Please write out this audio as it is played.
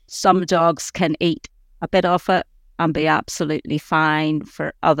Some dogs can eat a bit of it and be absolutely fine.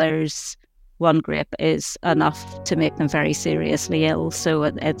 For others, one grape is enough to make them very seriously ill. So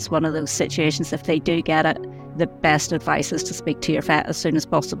it's one of those situations, if they do get it, the best advice is to speak to your vet as soon as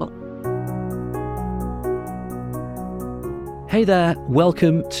possible. Hey there,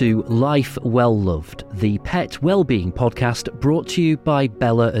 welcome to Life Well Loved, the pet wellbeing podcast brought to you by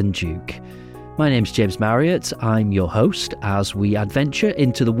Bella and Duke. My name's James Marriott, I'm your host as we adventure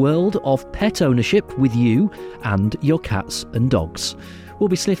into the world of pet ownership with you and your cats and dogs. We'll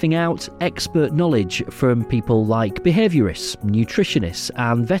be sniffing out expert knowledge from people like behaviourists, nutritionists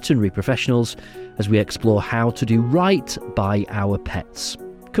and veterinary professionals as we explore how to do right by our pets,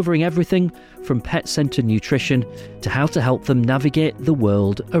 covering everything from pet-centred nutrition to how to help them navigate the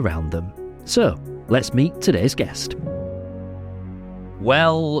world around them. So, let's meet today's guest.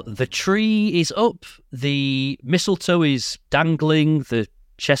 Well, the tree is up, the mistletoe is dangling, the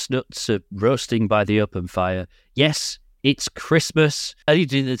chestnuts are roasting by the open fire. Yes, it's Christmas. I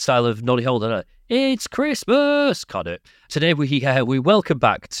need to do the style of Noddy Holder. It's Christmas! Can't do it. Today we welcome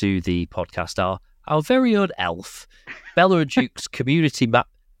back to the podcast our very own elf, Bella and Duke's community map.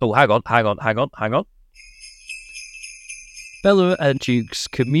 Oh, hang on. Bella and Duke's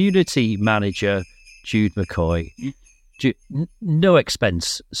community manager, Jude McCoy. No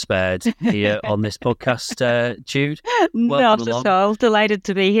expense spared here on this podcast, Jude. Not at all. Delighted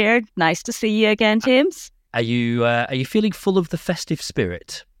to be here. Nice to see you again, James. Are you feeling full of the festive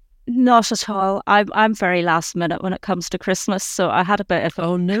spirit? Not at all. I'm very last minute when it comes to Christmas, so I had a bit of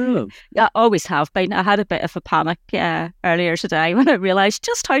oh no, I always have been. I had a bit of a panic earlier today when I realised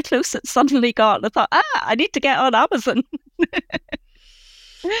just how close it suddenly got. I thought, I need to get on Amazon.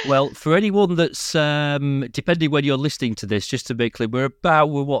 Well, for anyone that's depending when you're listening to this, just to make clear, we're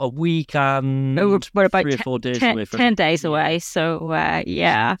a week and we're about 3 or 4 days away from 10 days away. So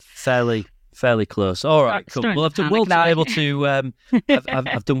yeah, fairly close. All right, cool. Well, I've done well to be able to.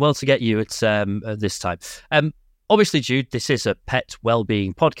 I've done well to get you at this time. Obviously, Jude, this is a pet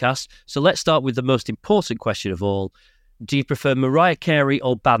well-being podcast, so let's start with the most important question of all: do you prefer Mariah Carey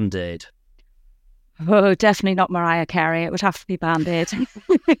or Band-Aid? Oh, definitely not Mariah Carey. It would have to be Band-Aid.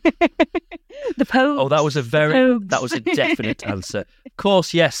 The Pogues. Oh, that was a definite answer. Of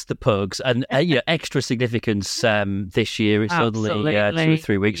course, yes, the Pugs, and extra significance this year. It's only 2 or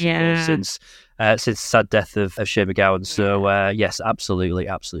 3 weeks ago since the sad death of Shane McGowan. So yes, absolutely.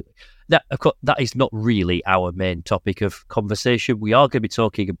 That, of course, that is not really our main topic of conversation. We are going to be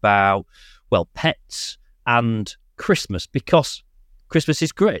talking about pets and Christmas, because Christmas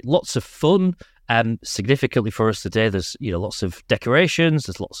is great, lots of fun. Significantly for us today, there's lots of decorations,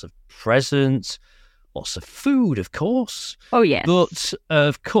 there's lots of presents, lots of food, of course. Oh yes. But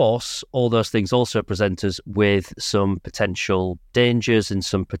of course, all those things also present us with some potential dangers and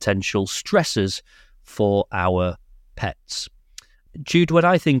some potential stresses for our pets. Jude, when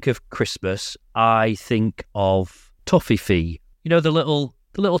I think of Christmas, I think of toffee. The little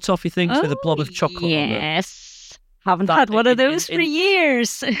toffee things with a blob of chocolate. Yes, haven't had one of those for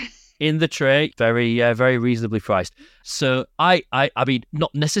years. In the tray, very very reasonably priced. So I mean,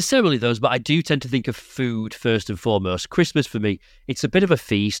 not necessarily those, but I do tend to think of food first and foremost. Christmas for me, it's a bit of a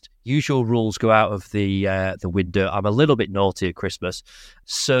feast. Usual rules go out of the window. I'm a little bit naughty at Christmas,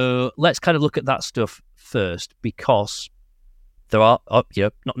 so let's kind of look at that stuff first, because there are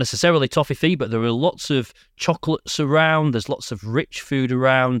not necessarily toffee, but there are lots of chocolates around. There's lots of rich food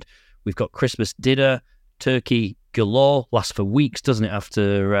around. We've got Christmas dinner, turkey galore, lasts for weeks, doesn't it,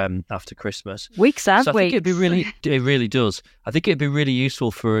 after Christmas? Weeks and so I weeks. Think it really does. I think it'd be really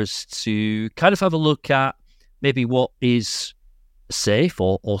useful for us to kind of have a look at maybe what is safe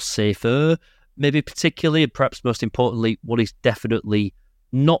or safer, maybe particularly, and perhaps most importantly, what is definitely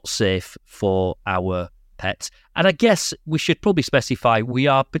not safe for our pets. And I guess we should probably specify we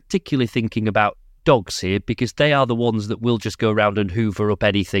are particularly thinking about dogs here, because they are the ones that will just go around and hoover up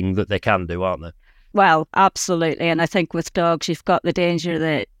anything that they can do, aren't they? Well, absolutely. And I think with dogs, you've got the danger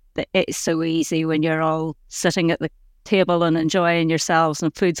that it's so easy when you're all sitting at the table and enjoying yourselves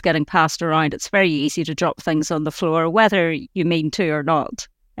and food's getting passed around. It's very easy to drop things on the floor, whether you mean to or not.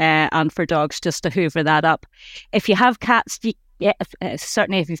 And for dogs, just to hoover that up. If you have cats,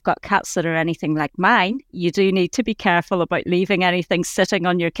 certainly if you've got cats that are anything like mine, you do need to be careful about leaving anything sitting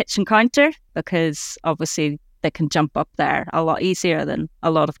on your kitchen counter, because obviously they can jump up there a lot easier than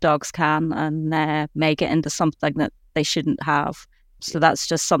a lot of dogs can, and may get into something that they shouldn't have. So that's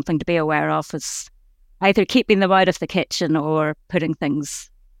just something to be aware of, is either keeping them out of the kitchen or putting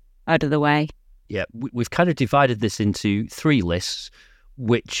things out of the way. Yeah, we've kind of divided this into 3 lists.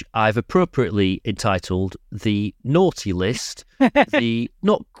 which I've appropriately entitled the naughty list, the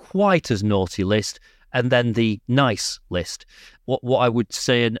not quite as naughty list, and then the nice list. What I would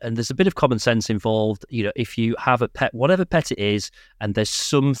say, and there's a bit of common sense involved, if you have a pet, whatever pet it is, and there's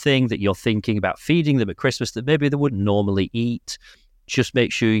something that you're thinking about feeding them at Christmas that maybe they wouldn't normally eat, just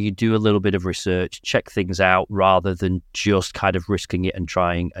make sure you do a little bit of research, check things out, rather than just kind of risking it and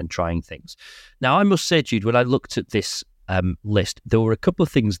trying things. Now, I must say, Jude, when I looked at this list, there were a couple of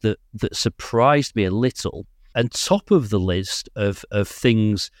things that surprised me a little. And top of the list of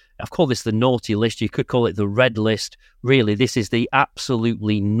things, I've called this the naughty list. You could call it the red list. Really, this is the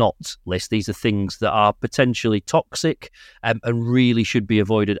absolutely not list. These are things that are potentially toxic and really should be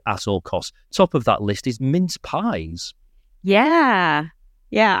avoided at all costs. Top of that list is mince pies. Yeah.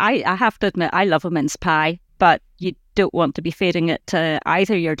 I have to admit, I love a mince pie, but you don't want to be feeding it to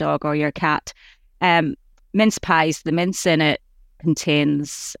either your dog or your cat. Mince pies, the mince in it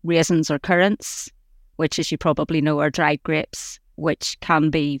contains raisins or currants, which, as you probably know, are dried grapes, which can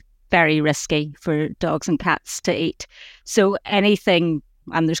be very risky for dogs and cats to eat. So anything,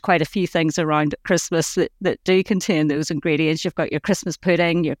 and there's quite a few things around at Christmas that do contain those ingredients. You've got your Christmas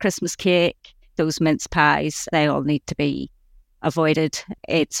pudding, your Christmas cake, those mince pies, they all need to be avoided.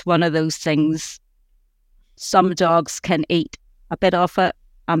 It's one of those things, some dogs can eat a bit of it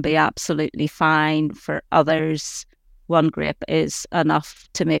and be absolutely fine. For others, one grape is enough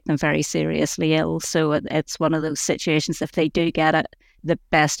to make them very seriously ill. So it's one of those situations, if they do get it, the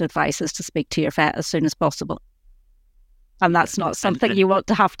best advice is to speak to your vet as soon as possible. And that's not something you want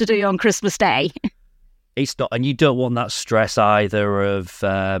to have to do on Christmas Day. It's not, and you don't want that stress either of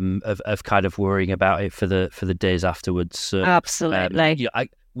kind of worrying about it for the days afterwards. So, absolutely.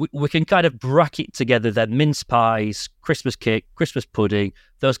 We can kind of bracket together then mince pies, Christmas cake, Christmas pudding,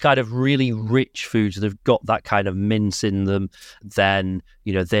 those kind of really rich foods that have got that kind of mince in them. Then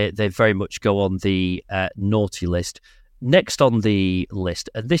they very much go on the naughty list. Next on the list,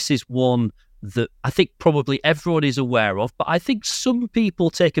 and this is one that I think probably everyone is aware of, but I think some people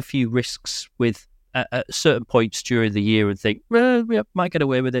take a few risks with at certain points during the year and think, well, we might get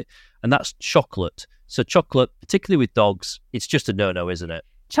away with it, and that's chocolate. So chocolate, particularly with dogs, it's just a no-no, isn't it?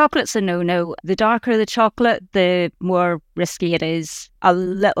 Chocolate's a no-no. The darker the chocolate, the more risky it is. A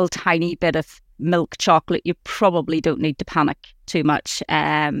little tiny bit of milk chocolate, you probably don't need to panic too much.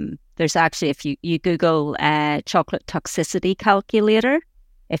 There's actually, if you Google chocolate toxicity calculator,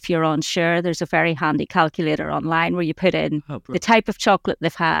 if you're unsure, there's a very handy calculator online where you put in the type of chocolate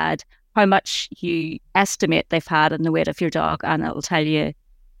they've had, how much you estimate they've had, and the weight of your dog, and it'll tell you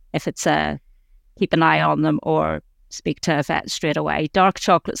if it's keep an eye on them or speak to a vet straight away. Dark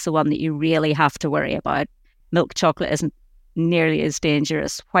chocolate's the one that you really have to worry about. Milk chocolate isn't nearly as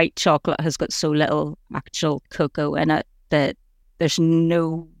dangerous. White chocolate has got so little actual cocoa in it that there's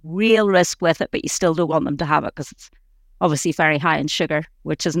no real risk with it, but you still don't want them to have it because it's obviously very high in sugar,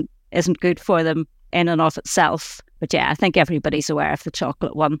 which isn't good for them in and of itself. But yeah, I think everybody's aware of the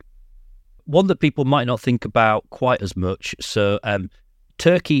chocolate one. One that people might not think about quite as much. So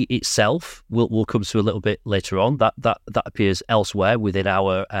turkey itself, we'll come to a little bit later on. That appears elsewhere within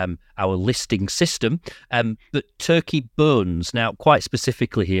our listing system. But turkey bones, now quite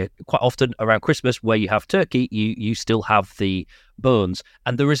specifically here, quite often around Christmas where you have turkey, you still have the bones,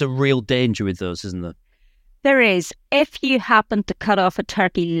 and there is a real danger with those, isn't there? There is. If you happen to cut off a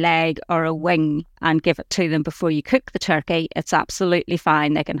turkey leg or a wing and give it to them before you cook the turkey, it's absolutely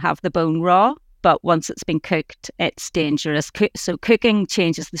fine. They can have the bone raw, but once it's been cooked, it's dangerous. So cooking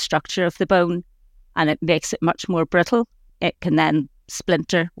changes the structure of the bone and it makes it much more brittle. It can then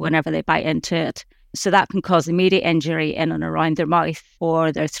splinter whenever they bite into it. So that can cause immediate injury in and around their mouth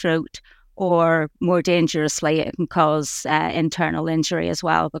or their throat, or more dangerously, it can cause internal injury as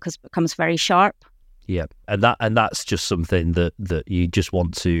well because it becomes very sharp. Yeah, and that's just something that you just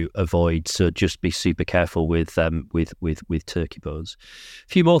want to avoid. So just be super careful with turkey bones. A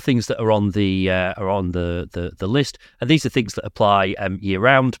few more things that are on the list, and these are things that apply year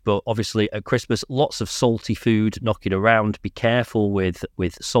round. But obviously at Christmas, lots of salty food knocking around. Be careful with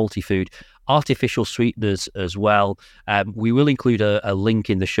salty food. Artificial sweeteners as well. We will include a link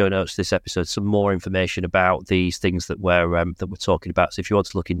in the show notes to this episode, some more information about these things that we're talking about. So if you want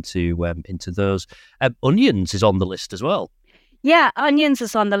to look into those, onions is on the list as well. Yeah, onions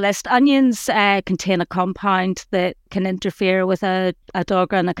is on the list. Onions contain a compound that can interfere with a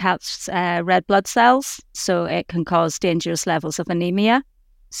dog and a cat's red blood cells, so it can cause dangerous levels of anemia.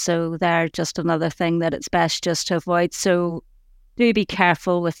 So they're just another thing that it's best just to avoid. So do be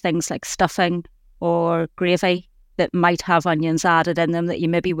careful with things like stuffing or gravy that might have onions added in them that you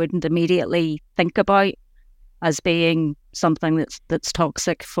maybe wouldn't immediately think about. as being something that's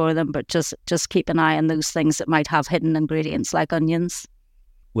toxic for them, but just keep an eye on those things that might have hidden ingredients like onions.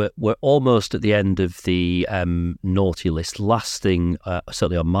 We're almost at the end of the naughty list. Last thing,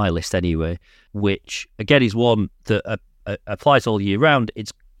 certainly on my list anyway, which again is one that applies all year round.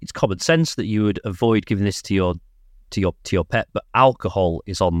 It's common sense that you would avoid giving this to your pet, but alcohol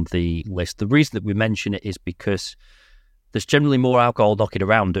is on the list. The reason that we mention it is because there's generally more alcohol knocking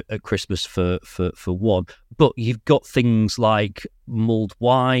around at Christmas for one, but you've got things like mulled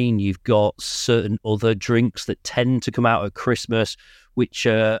wine, you've got certain other drinks that tend to come out at Christmas, which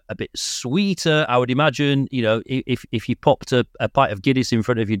are a bit sweeter, I would imagine. If you popped a pint of Guinness in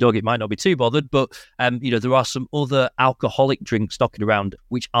front of your dog, it might not be too bothered, but there are some other alcoholic drinks knocking around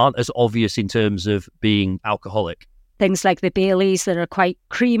which aren't as obvious in terms of being alcoholic. Things like the Baileys that are quite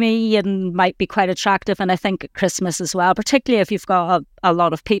creamy and might be quite attractive. And I think at Christmas as well, particularly if you've got a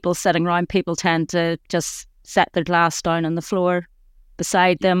lot of people sitting around, people tend to just set their glass down on the floor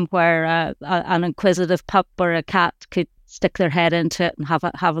beside them, where an inquisitive pup or a cat could stick their head into it and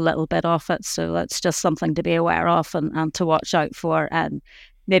have a little bit of it. So that's just something to be aware of and to watch out for, and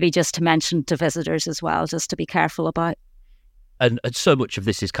maybe just to mention to visitors as well, just to be careful about. And so much of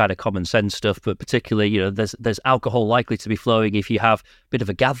this is kind of common sense stuff, but particularly, there's alcohol likely to be flowing if you have a bit of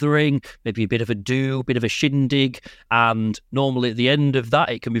a gathering, maybe a bit of a do, a bit of a shindig. And normally at the end of that,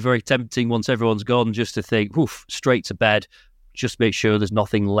 it can be very tempting once everyone's gone just to think, oof, straight to bed. Just make sure there's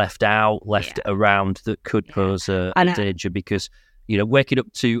nothing left around that could pose a danger, because waking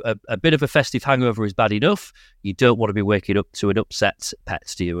up to a bit of a festive hangover is bad enough. You don't want to be waking up to an upset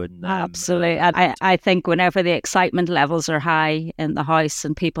pet, do you? And, absolutely. I think whenever the excitement levels are high in the house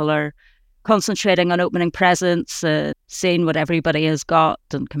and people are concentrating on opening presents, seeing what everybody has got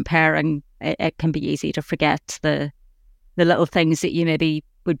and comparing, it can be easy to forget the little things that you maybe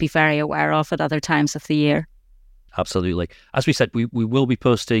would be very aware of at other times of the year. Absolutely. As we said, we will be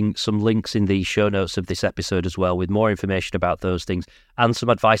posting some links in the show notes of this episode as well, with more information about those things and some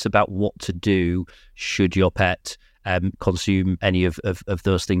advice about what to do should your pet consume any of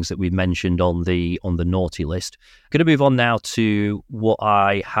those things that we've mentioned on the naughty list. Going to move on now to what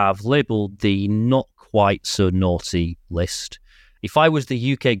I have labelled the not quite so naughty list. If I was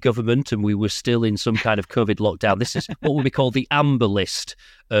the UK government and we were still in some kind of COVID lockdown, this is what would be called the amber list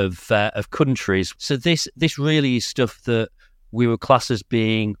of countries. So this really is stuff that we would class as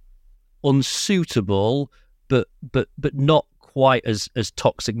being unsuitable, but not quite as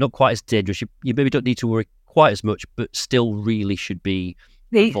toxic, not quite as dangerous. You maybe don't need to worry quite as much, but still really should be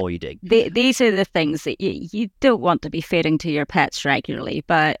avoiding. These are the things that you don't want to be feeding to your pets regularly,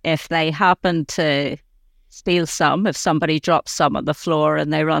 but if they happen to steal some, if somebody drops some on the floor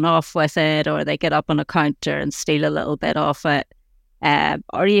and they run off with it, or they get up on a counter and steal a little bit of it,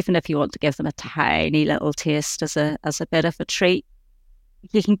 or even if you want to give them a tiny little taste as a bit of a treat,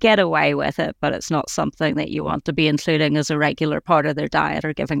 you can get away with it, but it's not something that you want to be including as a regular part of their diet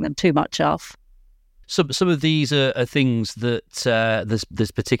or giving them too much of. Some of these are things that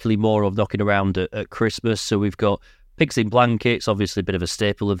there's particularly more of knocking around at Christmas. So we've got pigs in blankets, obviously a bit of a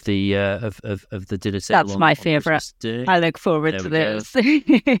staple of the of the dinner table. That's my favourite. I look forward to this.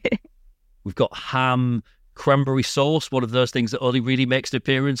 We've got ham, cranberry sauce, one of those things that only really makes an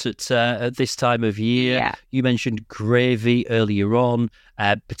appearance at this time of year. Yeah. You mentioned gravy earlier on,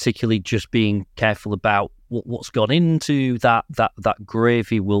 particularly just being careful about what's gone into that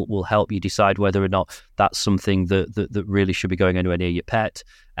gravy will help you decide whether or not that's something that really should be going anywhere near your pet.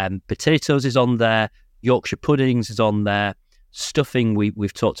 Potatoes is on there. Yorkshire puddings is on there. Stuffing,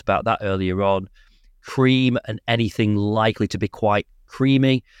 we've talked about that earlier on. Cream and anything likely to be quite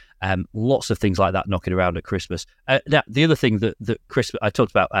creamy. Lots of things like that knocking around at Christmas. Now, the other thing that Christmas, I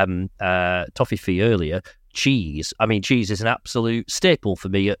talked about toffee earlier. Cheese. I mean, cheese is an absolute staple for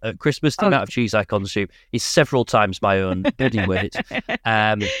me at Christmas. The amount of cheese I consume is several times my own body weight.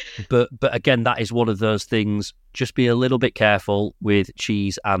 But again, that is one of those things. Just be a little bit careful with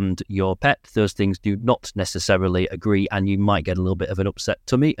cheese and your pet. Those things do not necessarily agree, and you might get a little bit of an upset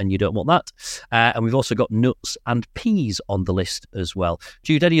tummy, and you don't want that. And we've also got nuts and peas on the list as well.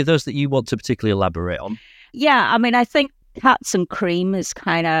 Jude, any of those that you want to particularly elaborate on? Yeah, I mean, I think cats and cream is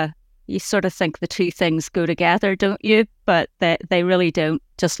kind of, you sort of think the two things go together, don't you? But they really don't.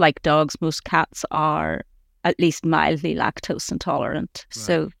 Just like dogs, most cats are at least mildly lactose intolerant. Right.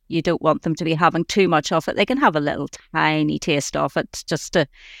 So you don't want them to be having too much of it. They can have a little tiny taste of it just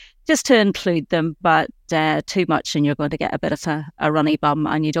to include them, but too much and you're going to get a bit of a runny bum,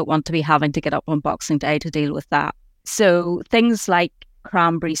 and you don't want to be having to get up on Boxing Day to deal with that. So things like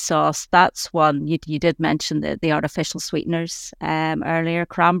cranberry sauce, that's one. You did mention the artificial sweeteners earlier.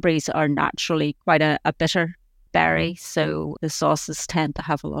 Cranberries are naturally quite a bitter berry, so the sauces tend to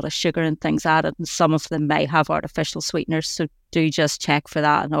have a lot of sugar and things added, and some of them may have artificial sweeteners, so do just check for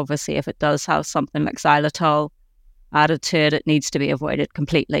that. And obviously if it does have something like xylitol added to it, it needs to be avoided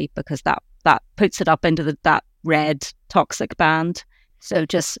completely, because that puts it up into that red toxic band. So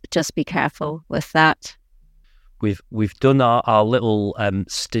just be careful with that. We've done our little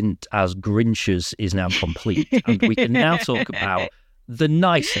stint as Grinches is now complete, and we can now talk about the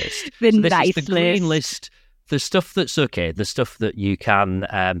nicest. The so this nice is the green list, the stuff that's okay, the stuff that you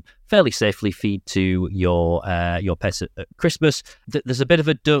can fairly safely feed to your pets at Christmas. There's a bit of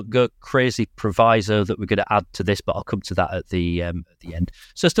a don't go crazy proviso that we're going to add to this, but I'll come to that at the end.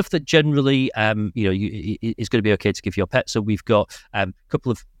 So stuff that generally is going to be okay to give your pet. So we've got a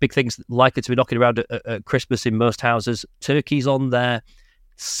couple of big things likely to be knocking around at Christmas in most houses. Turkeys on there,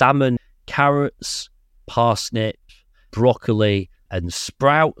 salmon, carrots, parsnip, broccoli, and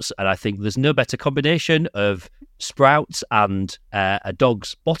sprouts. And I think there's no better combination of sprouts and a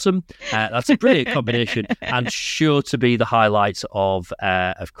dog's bottom. That's a brilliant combination and sure to be the highlights of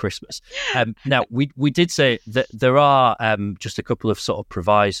Christmas. Now, we did say that there are just a couple of sort of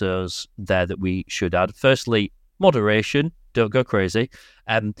provisos there that we should add. Firstly, moderation. Don't go crazy.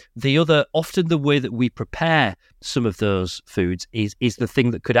 The other, often the way that we prepare some of those foods is the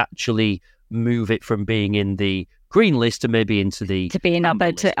thing that could actually move it from being in the green list to maybe into the to being up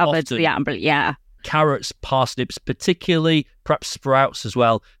to the amber, yeah. Carrots, parsnips, particularly, perhaps sprouts as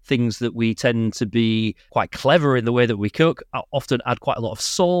well, things that we tend to be quite clever in the way that we cook, often add quite a lot of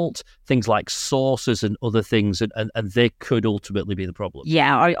salt, things like sauces and other things, and they could ultimately be the problem.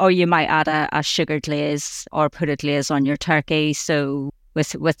 Yeah, or you might add a sugar glaze or put a glaze on your turkey. So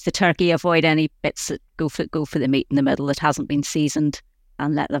with the turkey, avoid any bits that go for the meat in the middle that hasn't been seasoned,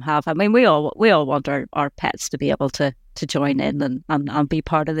 and let them have. I mean, we all want our pets to be able to join in and be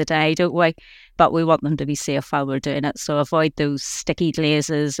part of the day, don't we? But we want them to be safe while we're doing it. So avoid those sticky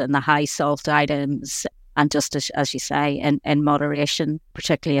glazes and the high salt items, and just as you say, in moderation,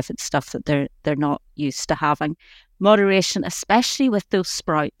 particularly if it's stuff that they're not used to having. Moderation, especially with those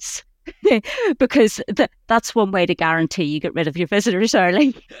sprouts, because that's one way to guarantee you get rid of your visitors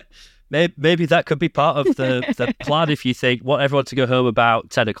early. Maybe that could be part of the plan. If you think want everyone to go home about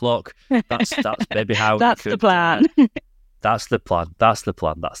 10 o'clock, that's maybe how that's the plan. That's the plan.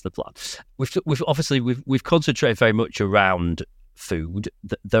 We've concentrated very much around food.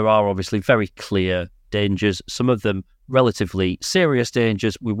 There are obviously very clear dangers. Some of them relatively serious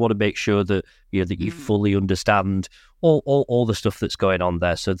dangers. We want to make sure that you fully understand all the stuff that's going on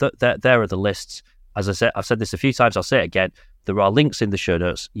there. So there are the lists. As I said, I've said this a few times. I'll say it again. There are links in the show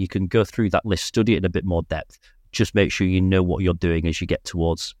notes. You can go through that list, study it in a bit more depth. Just make sure you know what you're doing as you get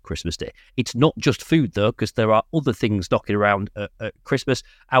towards Christmas Day. It's not just food, though, because there are other things knocking around at Christmas.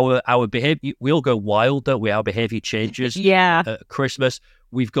 Our behaviour, we all go wild, don't we? Our behaviour changes at Christmas.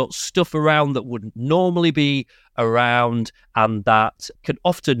 We've got stuff around that wouldn't normally be around, and that can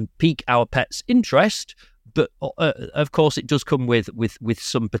often pique our pets' interest. But of course, it does come with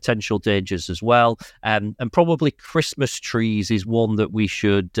some potential dangers as well. And probably Christmas trees is one that we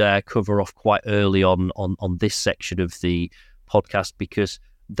should cover off quite early on this section of the podcast, because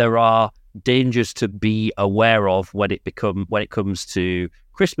there are dangers to be aware of when it comes to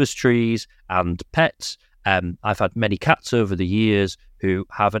Christmas trees and pets. I've had many cats over the years who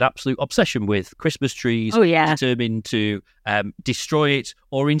have an absolute obsession with Christmas trees, determined to destroy it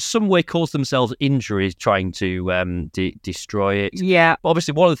or in some way cause themselves injuries trying to destroy it. Yeah. But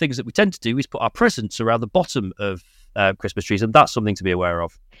obviously, one of the things that we tend to do is put our presents around the bottom of Christmas trees, and that's something to be aware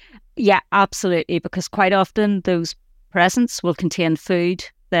of. Yeah, absolutely, because quite often those presents will contain food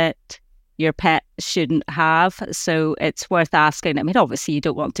that your pet shouldn't have. So it's worth asking. I mean, obviously you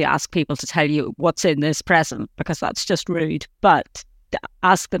don't want to ask people to tell you what's in this present, because that's just rude, but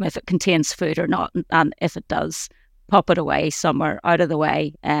ask them if it contains food or not, and if it does, pop it away somewhere out of the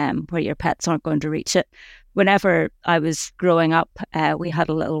way where your pets aren't going to reach it. Whenever I was growing up, we had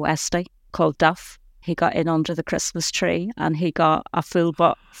a little Westie called Duff. He got in under the Christmas tree and he got a full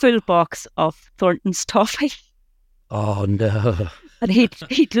box of Thornton's toffee. Oh no. And he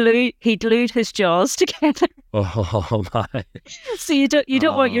glued his jaws together. Oh my. So you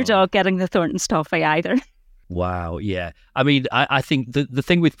don't want your dog getting the Thornton's toffee either. Wow, yeah. I mean, I think the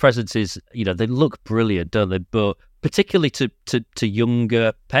thing with presents is, they look brilliant, don't they? But particularly to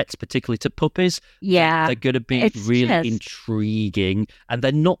younger pets, particularly to puppies. Yeah. They're going to be really intriguing, and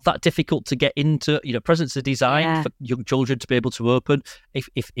they're not that difficult to get into. Presents are designed for young children to be able to open.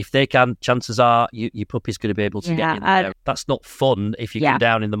 If they can, chances are your puppy's going to be able to get in there. That's not fun if you come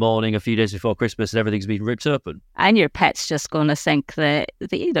down in the morning a few days before Christmas and everything's been ripped open. And your pet's just going to think that,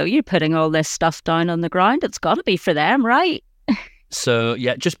 you're putting all this stuff down on the ground. It's got to be for them, right? So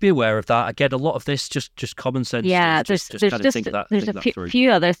just be aware of that. Again, a lot of this just common sense. Yeah, there's a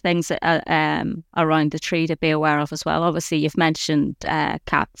few other things around the tree to be aware of as well. Obviously, you've mentioned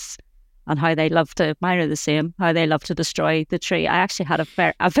cats and how they love to. Mine are the same. How they love to destroy the tree. I actually had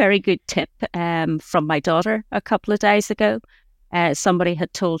a very good tip from my daughter a couple of days ago. Somebody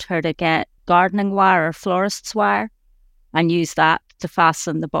had told her to get gardening wire or florist's wire and use that to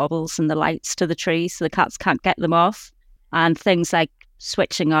fasten the baubles and the lights to the tree so the cats can't get them off. And things like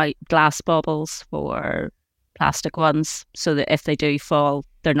switching out glass baubles for plastic ones so that if they do fall,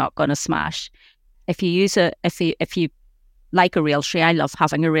 they're not going to smash. If you like a real tree, I love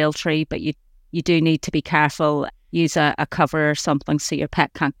having a real tree, but you do need to be careful. Use a cover or something so your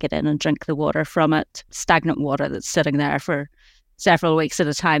pet can't get in and drink the water from it. Stagnant water that's sitting there for several weeks at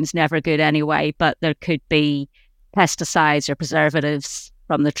a time is never good anyway, but there could be pesticides or preservatives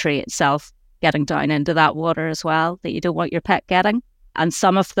from the tree itself getting down into that water as well that you don't want your pet getting. And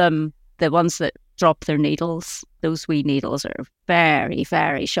some of them, the ones that drop their needles, those wee needles are very,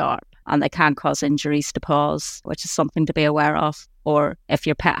 very sharp and they can cause injuries to paws, which is something to be aware of. Or if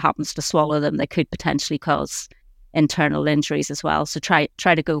your pet happens to swallow them, they could potentially cause internal injuries as well. So try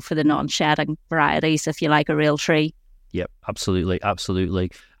to go for the non-shedding varieties if you like a real tree. Yep, absolutely.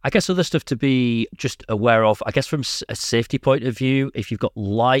 I guess other stuff to be just aware of, I guess from a safety point of view, if you've got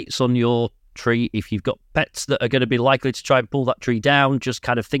lights on your tree, if you've got pets that are going to be likely to try and pull that tree down, just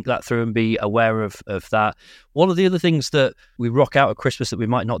kind of think that through and be aware of that. One of the other things that we rock out at Christmas that we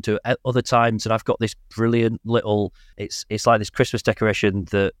might not do at other times, and I've got this brilliant little, it's like this Christmas decoration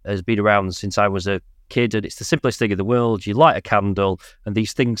that has been around since I was a kid, and it's the simplest thing in the world. You light a candle and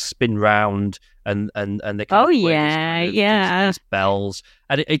these things spin round and they these bells,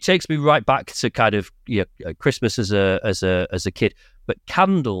 and it takes me right back to kind of Christmas as a kid. But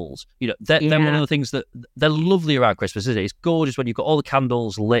candles, they're one of the things that they're lovely around Christmas, isn't it? It's gorgeous when you've got all the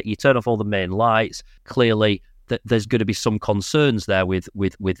candles lit, you turn off all the main lights. Clearly there's going to be some concerns there with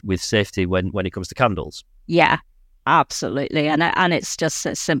safety when it comes to candles. Yeah, absolutely. And it's just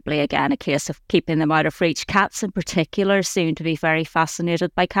simply, again, a case of keeping them out of reach. Cats in particular seem to be very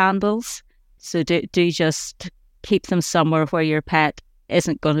fascinated by candles. So do just keep them somewhere where your pet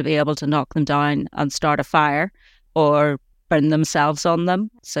isn't going to be able to knock them down and start a fire or burn themselves on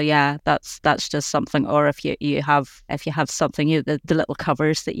them. So yeah, that's just something. Or if you have something, the little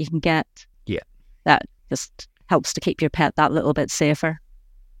covers that you can get. Yeah, that just helps to keep your pet that little bit safer.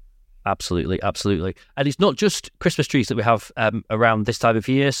 Absolutely. And it's not just Christmas trees that we have around this time of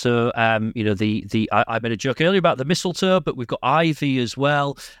year. So, I made a joke earlier about the mistletoe, but we've got ivy as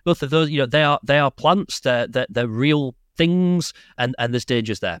well. Both of those, they are plants. They're real things, and there's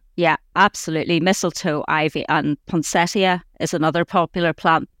dangers there. Yeah, absolutely. Mistletoe, ivy, and poinsettia is another popular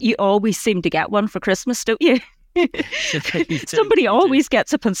plant. You always seem to get one for Christmas, don't you? Somebody always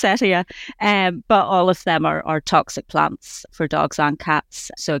gets a poinsettia, but all of them are toxic plants for dogs and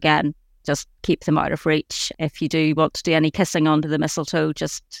cats. So again, just keep them out of reach. If you do want to do any kissing onto the mistletoe,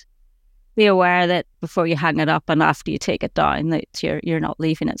 just be aware that before you hang it up and after you take it down, that you're not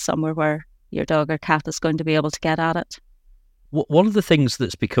leaving it somewhere where your dog or cat is going to be able to get at it. One of the things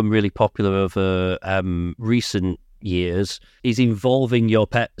that's become really popular over recent years is involving your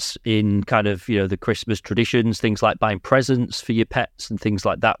pets in kind of the Christmas traditions, things like buying presents for your pets and things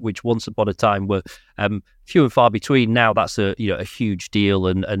like that, which once upon a time were few and far between. Now that's a huge deal,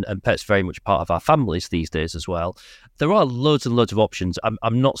 and pets very much part of our families these days as well. There are loads and loads of options.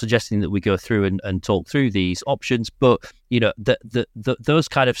 I'm not suggesting that we go through and talk through these options, but those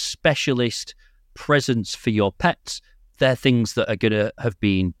kind of specialist presents for your pets, they're things that are going to have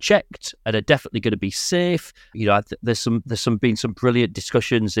been checked and are definitely going to be safe. There's been some brilliant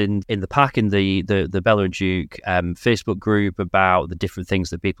discussions in the pack, in the Bella and Duke Facebook group, about the different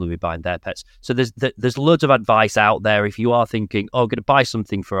things that people will be buying their pets. So there's loads of advice out there. If you are thinking, I'm going to buy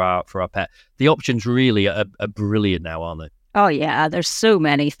something for our pet, the options really are brilliant now, aren't they? Oh yeah, there's so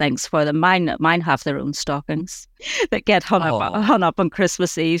many things for them. Mine have their own stockings that get hung up on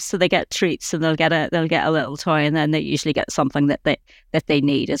Christmas Eve, so they get treats and they'll get a little toy, and then they usually get something that they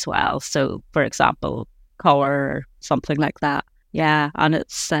need as well. So, for example, collar or something like that. Yeah, and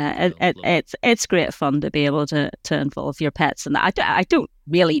it's great fun to be able to involve your pets in that. I don't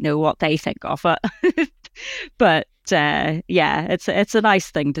really know what they think of it, but it's a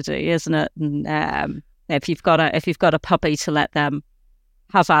nice thing to do, isn't it? And if you've got a puppy, to let them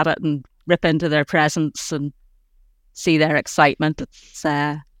have at it and rip into their presents and see their excitement.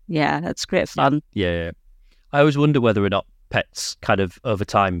 It's great fun. Yeah. I always wonder whether or not pets kind of over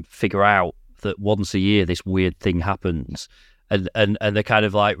time figure out that once a year this weird thing happens, and they kind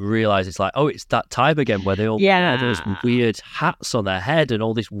of like realize it's like, oh, it's that time again where they all wear those weird hats on their head and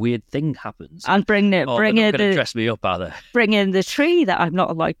all this weird thing happens. And bring in the dress me up, are they? Bring in the tree that I'm not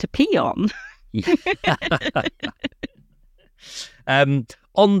allowed to pee on.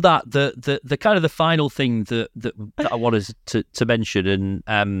 On that, the kind of the final thing that I wanted to mention,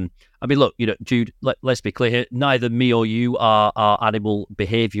 and I mean, look, Jude, let's be clear here, neither me or you are animal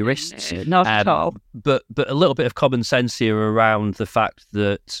behaviourists. Not at all. But a little bit of common sense here around the fact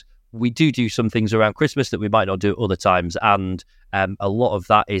that we do some things around Christmas that we might not do at other times, and a lot of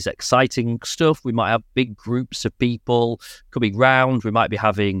that is exciting stuff. We might have big groups of people coming round. We might be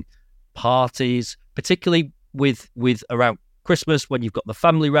having parties, particularly with around Christmas, when you've got the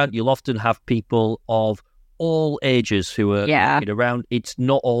family round, you'll often have people of all ages who are around. It's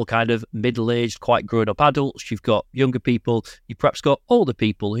not all kind of middle-aged, quite grown-up adults. You've got younger people. You've perhaps got older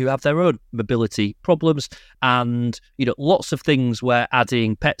people who have their own mobility problems, and lots of things where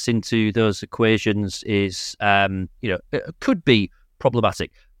adding pets into those equations is it could be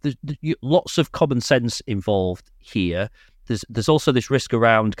problematic. There's lots of common sense involved here. There's also this risk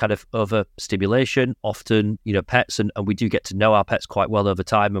around kind of overstimulation. Often, pets, and we do get to know our pets quite well over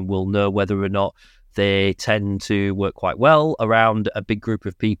time, and we'll know whether or not they tend to work quite well around a big group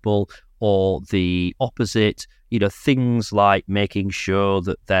of people or the opposite. Things like making sure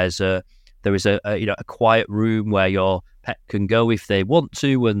that there is a quiet room where your pet can go if they want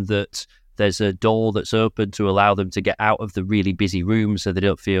to, and that there's a door that's open to allow them to get out of the really busy room so they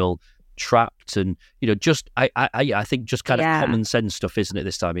don't feel trapped. And I think just kind of common sense stuff, isn't it,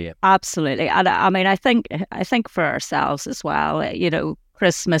 this time of year? Absolutely. And I mean, I think for ourselves as well,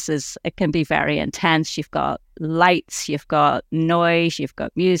 Christmas it can be very intense. You've got lights, you've got noise, you've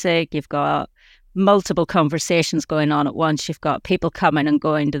got music, you've got multiple conversations going on at once, you've got people coming and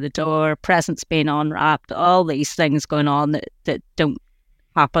going to the door, presents being unwrapped, all these things going on that don't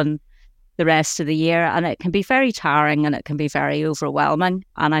happen the rest of the year, and it can be very tiring and it can be very overwhelming.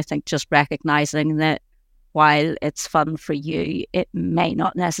 And I think just recognizing that while it's fun for you, it may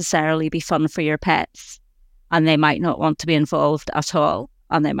not necessarily be fun for your pets, and they might not want to be involved at all,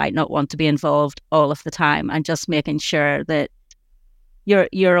 and they might not want to be involved all of the time, and just making sure that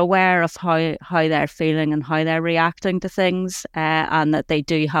you're aware of how they're feeling and how they're reacting to things, and that they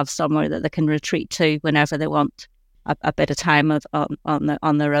do have somewhere that they can retreat to whenever they want a bit of time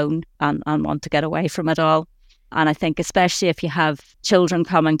on their own and want to get away from it all. And I think especially if you have children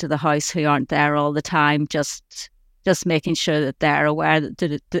coming to the house who aren't there all the time, just making sure that they're aware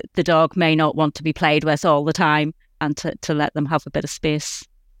that the dog may not want to be played with all the time, and to let them have a bit of space.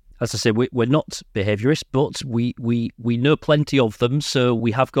 As I say, we're not behaviourists, but we know plenty of them, so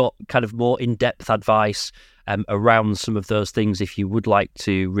we have got kind of more in-depth advice around some of those things. If you would like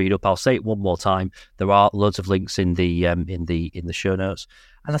to read up, I'll say it one more time. There are loads of links in the show notes,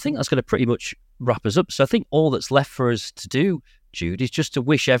 and I think that's going to pretty much wrap us up. So I think all that's left for us to do, Jude, is just to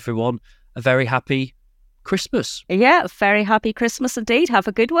wish everyone a very happy Christmas. Yeah, very happy Christmas indeed. Have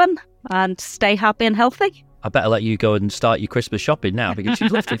a good one and stay happy and healthy. I better let you go and start your Christmas shopping now, because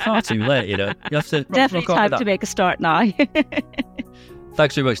you've left it far too late. You have to definitely time to make a start now.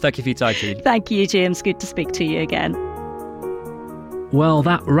 Thanks very much. Thank you for your time, Jude. Thank you, James. Good to speak to you again. Well,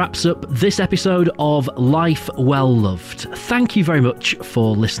 that wraps up this episode of Life Well Loved. Thank you very much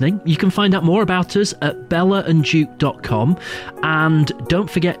for listening. You can find out more about us at bellaandduke.com, and don't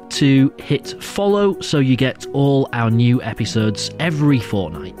forget to hit follow so you get all our new episodes every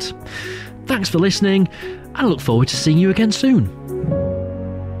fortnight. Thanks for listening, and I look forward to seeing you again soon.